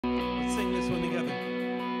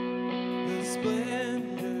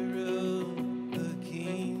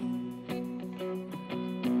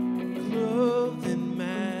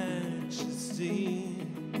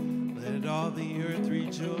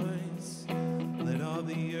rejoice. Let all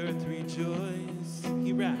the earth rejoice.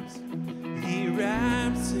 He wraps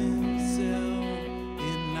himself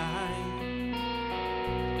in light,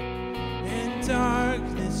 and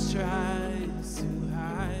darkness tries to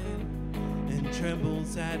hide, and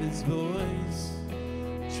trembles at his voice,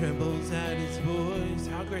 trembles at his voice.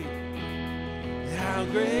 How great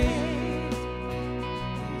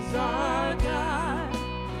is our God?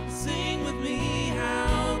 Sing with me,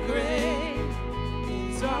 how great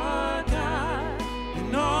is our God,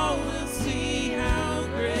 and all will see how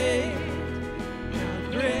great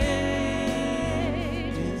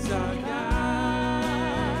is our God.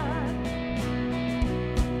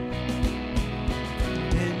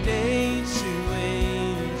 And age to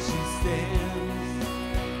age she stands,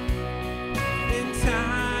 and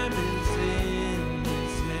time is in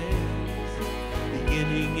his hands,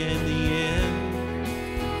 beginning and the end,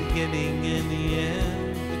 beginning and the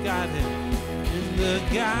end, the Godhead, and the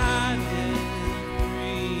Godhead,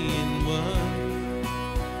 3 in 1.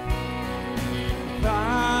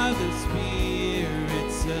 Father, Spirit,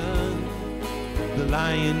 Son, the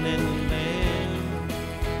Lion and the Lamb,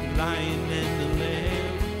 the Lion and the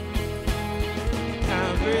Lamb. How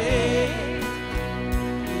great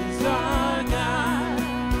is our God?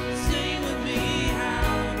 Sing with me,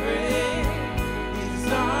 how great is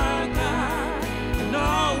our God, and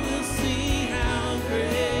all will see how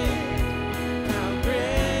great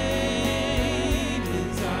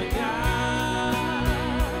is our God.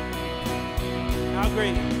 How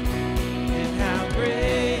great, and how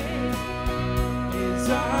great is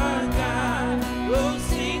our God. Oh,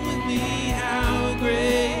 sing with me, how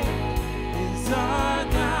great is our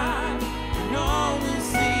God, and all will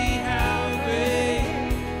see how great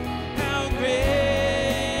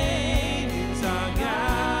is our God.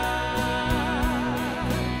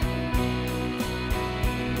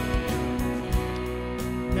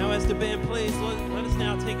 Now as the band plays, let us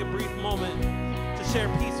now take a brief moment to share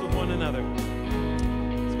peace with one another.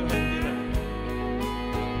 Let's go ahead and do that.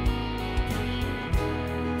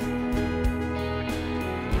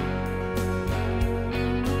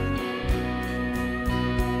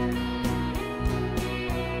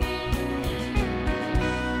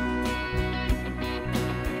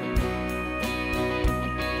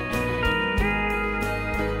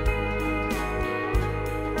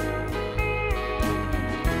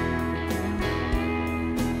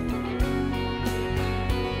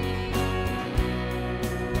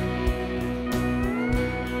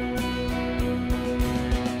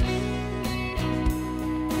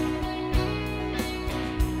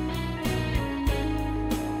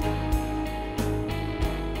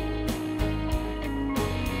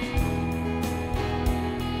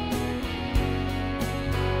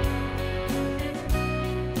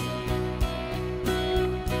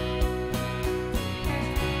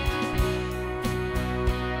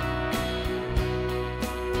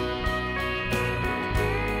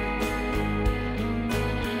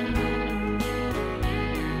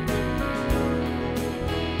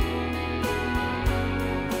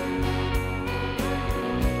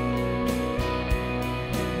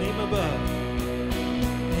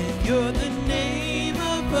 You're the name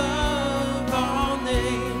above all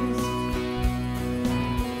names,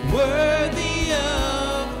 worthy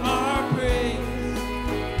of our praise.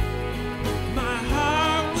 My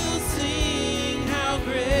heart will sing how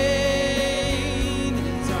great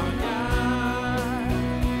is our God,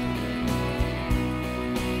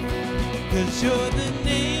 'cause you're the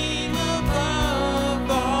name above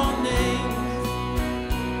all names.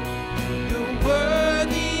 You're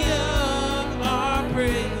worthy of our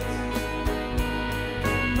praise.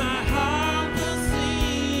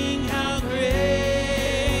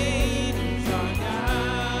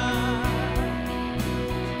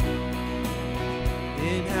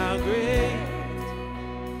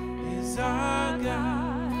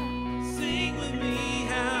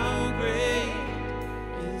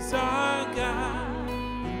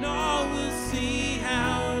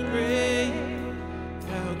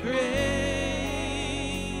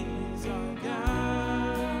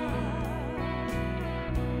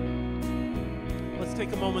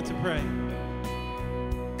 Take a moment to pray.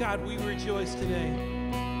 God, we rejoice today.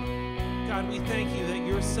 God, we thank you that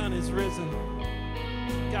your Son is risen.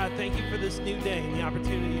 God, thank you for this new day and the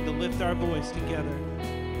opportunity to lift our voice together.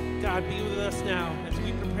 God, be with us now as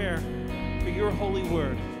we prepare for your holy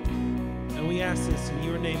word. And we ask this in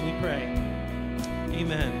your name we pray.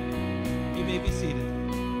 Amen. You may be seated.